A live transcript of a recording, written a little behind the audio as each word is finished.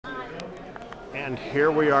And here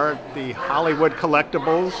we are at the Hollywood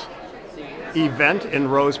Collectibles event in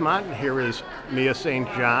Rosemont. Here is Mia St.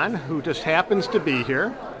 John, who just happens to be here.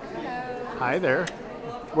 Hello. Hi there.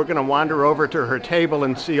 We're going to wander over to her table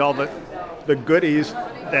and see all the goodies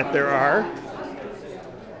that there are.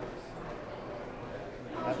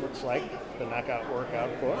 That looks like the Knockout Workout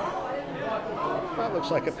book. That looks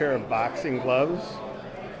like a pair of boxing gloves.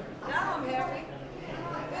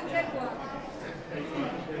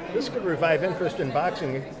 This could revive interest in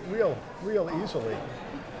boxing real easily.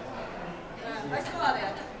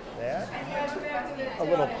 That. A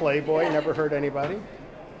little Playboy, never hurt anybody.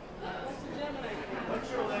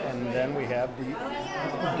 And then we have the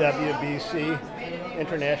WBC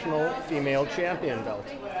International Female Champion belt.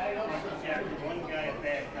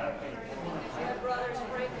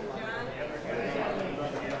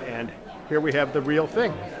 And here we have the real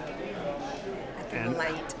thing. And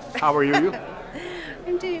how are you?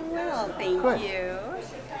 I'm doing well, thank Good. you.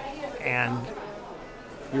 And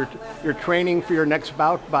you're training for your next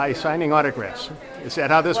bout by signing autographs. Is that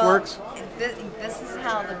how this works? This is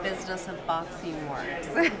how the business of boxing works.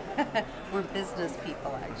 We're business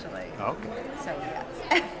people, actually. Okay. So,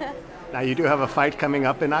 yes. Now you do have a fight coming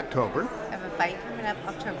up in October. I have a fight coming up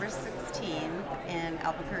October 16th in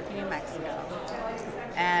Albuquerque, New Mexico.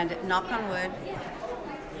 And knock on wood,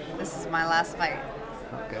 this is my last fight.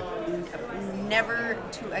 Okay. Never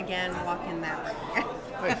to again walk in that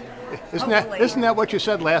ring. Isn't that what you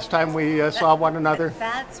said last time we saw one another?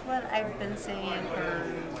 That's what I've been saying for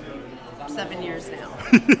 7 years now.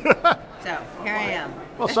 So here I am.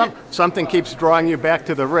 Well, something keeps drawing you back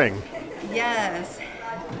to the ring. Yes.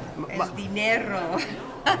 El dinero.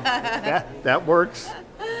 That works.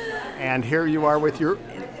 And here you are with your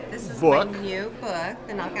This is book. my new book,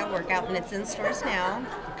 The Knockout Workout, and it's in stores now.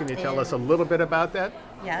 Can you tell us a little bit about that?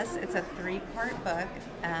 Yes, it's a 3-part book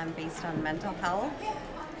based on mental health,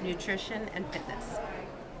 nutrition, and fitness.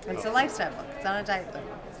 It's a lifestyle book. It's not a diet book.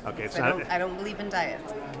 Okay, it's So I don't believe in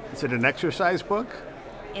diets. Is it an exercise book?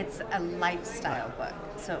 It's a lifestyle book.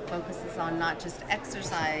 So it focuses on not just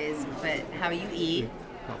exercise, but how you eat,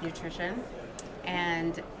 nutrition,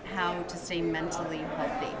 and how to stay mentally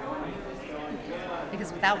healthy.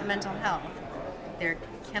 Because without mental health, there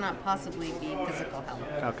cannot possibly be physical health.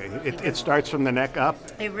 Okay, it starts from the neck up?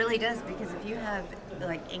 It really does, because if you have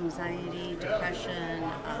like anxiety, depression,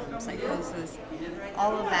 psychosis,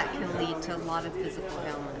 all of that can lead to a lot of physical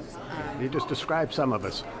ailments. You just described some of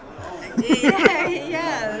us.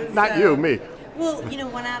 Yeah. Not you, me. Well,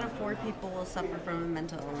 1 out of 4 people will suffer from a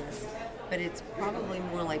mental illness, but it's probably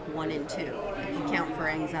more like 1 in 2 if you count for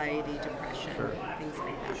anxiety, depression, things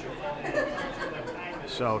like that.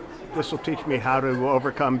 So this will teach me how to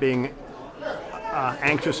overcome being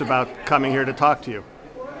anxious about coming here to talk to you.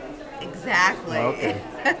 Exactly. Okay.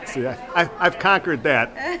 See, I've conquered that.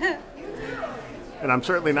 And I'm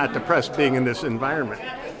certainly not depressed being in this environment.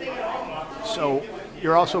 So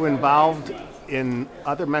you're also involved in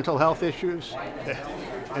other mental health issues,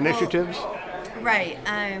 initiatives? Right.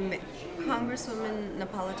 Congresswoman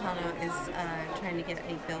Napolitano is trying to get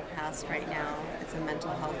a bill passed right now. It's a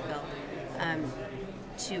mental health bill.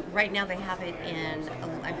 Right now they have it in,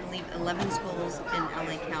 I believe, 11 schools in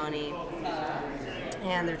LA County,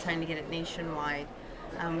 and they're trying to get it nationwide,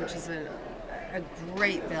 which is a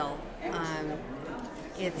great bill.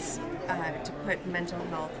 It's to put mental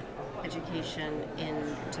health education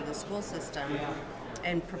into the school system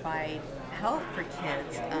and provide help for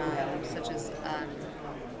kids, such as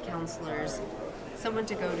counselors, someone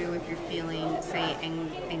to go to if you're feeling, say,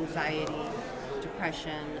 anxiety,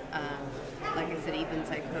 depression, like I said, even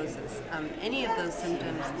psychosis. Any of those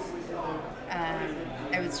symptoms,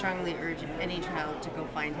 I would strongly urge any child to go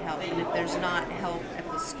find help. And if there's not help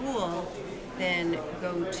at the school, then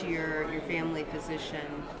go to your family physician.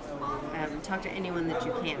 Talk to anyone that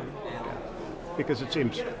you can. Because it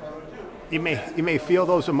seems you may feel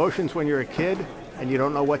those emotions when you're a kid and you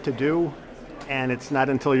don't know what to do, and it's not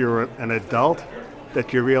until you're an adult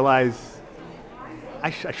that you realize I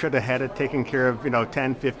should have had it taken care of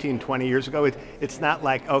 10, 15, 20 years ago. It's not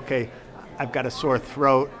like, okay, I've got a sore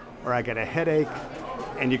throat or I got a headache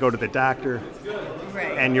and you go to the doctor,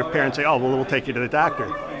 right, and your parents say, oh, well, we'll take you to the doctor.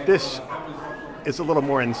 This is a little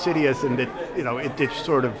more insidious in that, it just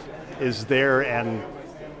sort of is there, and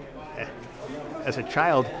as a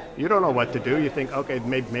child, you don't know what to do. You think, okay,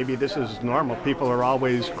 maybe this is normal. People are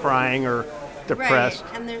always crying or depressed.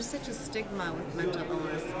 Right, and there's such a stigma with mental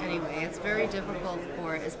illness anyway. It's very difficult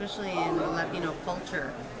for, especially in the Latino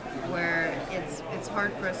culture, where it's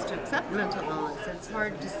hard for us to accept mental illness. It's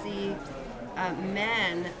hard to see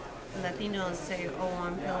men Latinos say, "Oh,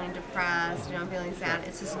 I'm feeling depressed. I'm feeling sad."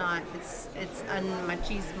 It's just not. It's un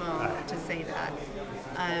machismo to say that.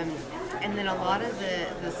 And then a lot of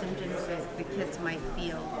the symptoms that the kids might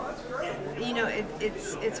feel,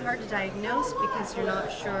 it's hard to diagnose because you're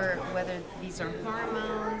not sure whether these are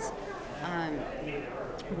hormones,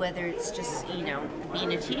 whether it's just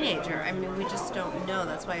being a teenager. I mean, we just don't know.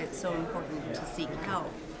 That's why it's so important to seek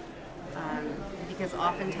help. Because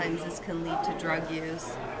oftentimes this can lead to drug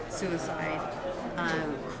use, suicide,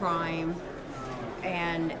 crime,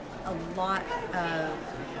 and a lot of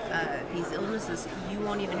these illnesses, you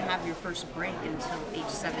won't even have your first break until age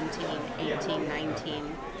 17, 18,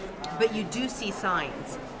 19. But you do see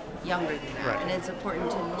signs younger than that, right. And it's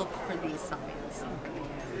important to look for these signs.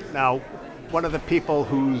 Now, one of the people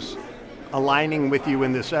who's aligning with you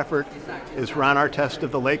in this effort is Ron Artest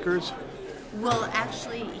of the Lakers. Well,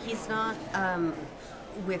 actually, he's not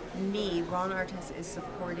with me. Ron Artest is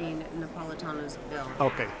supporting Napolitano's bill.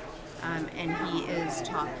 Okay. And he is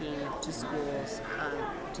talking to schools,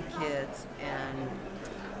 to kids, and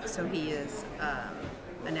so he is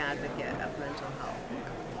an advocate of mental health.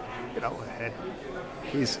 And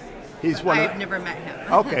he's one. I've never met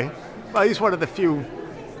him. Okay. Well, he's one of the few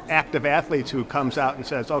active athletes who comes out and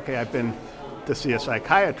says, "Okay, I've been to see a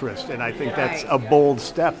psychiatrist," and I think that's a bold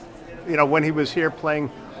step. When he was here playing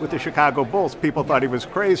with the Chicago Bulls, people thought he was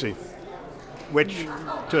crazy, which,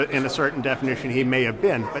 in a certain definition, he may have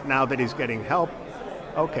been. But now that he's getting help,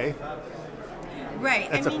 okay, right?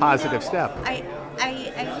 That's a positive step. I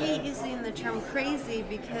hate using the term crazy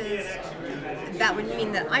because that would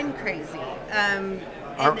mean that I'm crazy.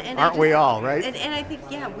 Aren't we all, right? And I think,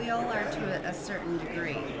 we all are to a certain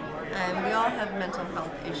degree. We all have mental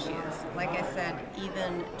health issues. Like I said,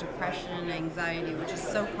 even depression and anxiety, which is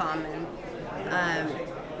so common,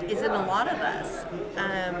 is in a lot of us.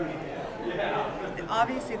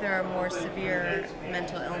 Obviously, there are more severe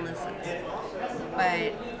mental illnesses,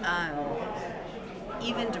 but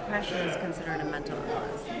even depression is considered a mental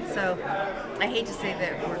illness. So I hate to say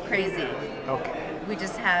that we're crazy. Okay. We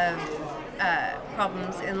just have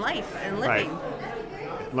problems in life and living.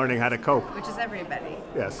 Right. Learning how to cope. Which is everybody.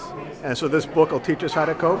 Yes. And so this book will teach us how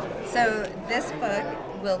to cope? So this book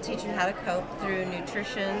will teach you how to cope through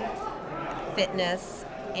nutrition, fitness,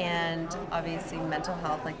 and obviously mental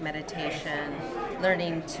health, like meditation,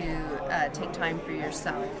 learning to take time for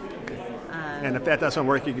yourself. And if that doesn't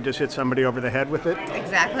work, you can just hit somebody over the head with it?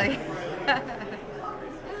 Exactly.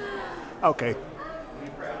 Okay.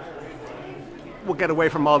 We'll get away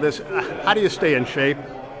from all this. How do you stay in shape?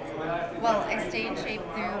 Well, I stay in shape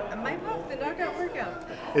through my book, The Knockout Workout.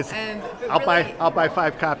 I'll buy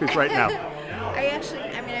 5 copies right now.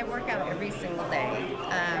 I work out every single day.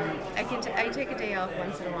 I take a day off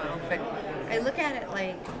once in a while, but I look at it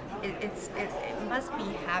like it must be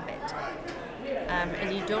habit.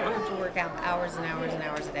 And you don't have to work out hours and hours and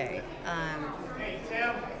hours a day.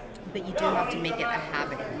 But you do have to make it a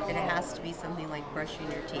habit. It has to be something like brushing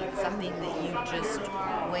your teeth, something that you just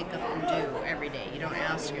wake up and do every day. You don't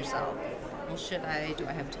ask yourself, well, should I? Do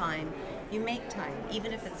I have time? You make time,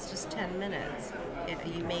 even if it's just 10 minutes.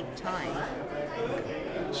 You make time.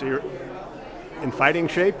 So you're in fighting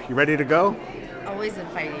shape? You ready to go? Always in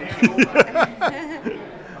fighting shape.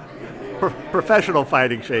 Professional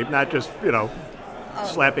fighting shape, not just,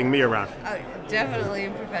 slapping me around. Oh, definitely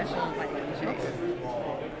in professional fighting shape.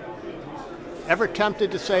 Ever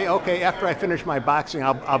tempted to say, okay, after I finish my boxing,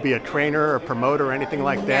 I'll be a trainer or promoter or anything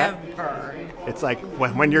like that? Never. It's like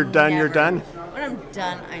when you're done, you're done? When I'm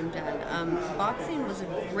done, I'm done. Boxing was a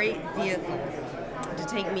great vehicle to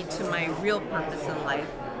take me to my real purpose in life,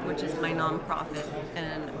 which is my nonprofit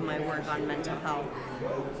and my work on mental health.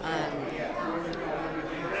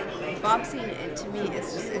 Boxing, to me,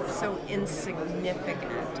 it's so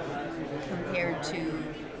insignificant compared to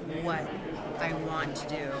what I want to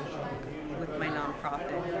do with my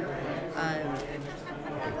nonprofit.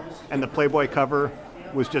 And the Playboy cover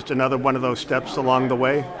was just another one of those steps along the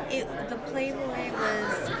way? The Playboy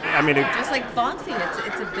was, just like boxing,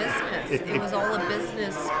 it's a business. It was all a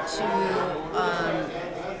business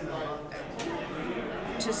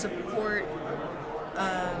to support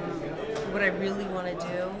what I really want to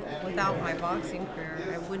do. Without my boxing career,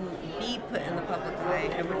 I wouldn't be put in the public eye.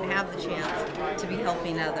 I wouldn't have the chance to be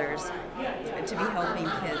helping others, to be helping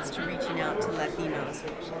kids, to reaching out to Latinos.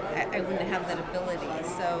 I wouldn't have that ability.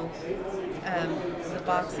 So the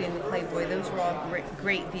boxing, the Playboy, those were all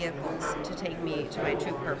great vehicles to take me to my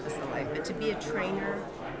true purpose in life. But to be a trainer,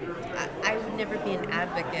 I would never be an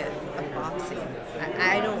advocate of boxing.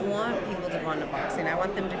 I don't want people to go into boxing. I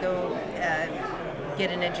want them to go get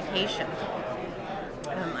an education.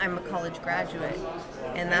 I'm a college graduate,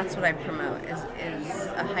 and that's what I promote is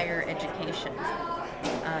a higher education.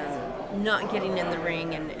 Not getting in the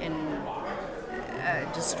ring and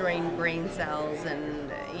destroying brain cells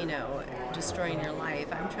and destroying your life.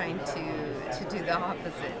 I'm trying to do the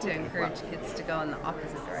opposite, to encourage kids to go in the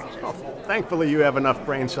opposite direction. Well, thankfully, you have enough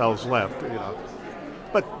brain cells left.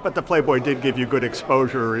 But the Playboy did give you good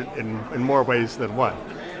exposure in more ways than one.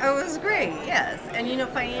 Oh, it was great, yes. And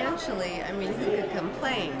financially, I mean, who could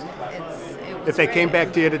complain? It was If they great. came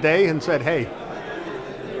back to you today and said, "Hey,"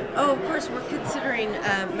 Oh, of course, we're considering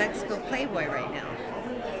Mexico Playboy right now.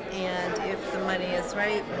 And if the money is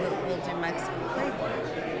right, we'll do Mexico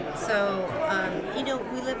Playboy. So,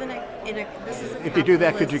 we live in a this is a if you do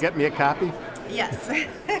that, could you capitalist- get me a copy? Yes.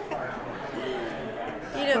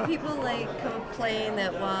 People complain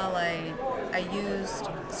that while I used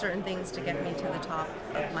certain things to get me to the top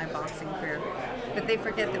of my boxing career, but they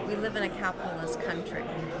forget that we live in a capitalist country,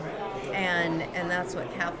 and that's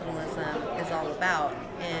what capitalism is all about.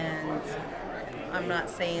 And I'm not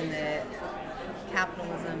saying that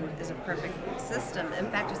capitalism is a perfect system.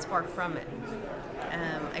 In fact, it's far from it.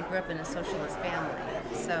 I grew up in a socialist family,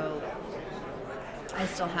 so I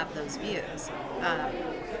still have those views.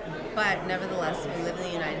 But nevertheless, we live in the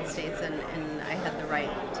United States, and I had the right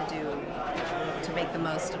to make the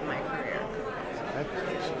most of my career.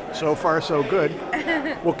 So far, so good.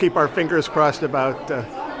 We'll keep our fingers crossed about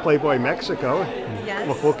Playboy Mexico.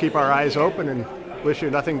 Yes. We'll keep our eyes open and wish you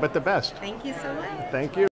nothing but the best. Thank you so much. Thank you.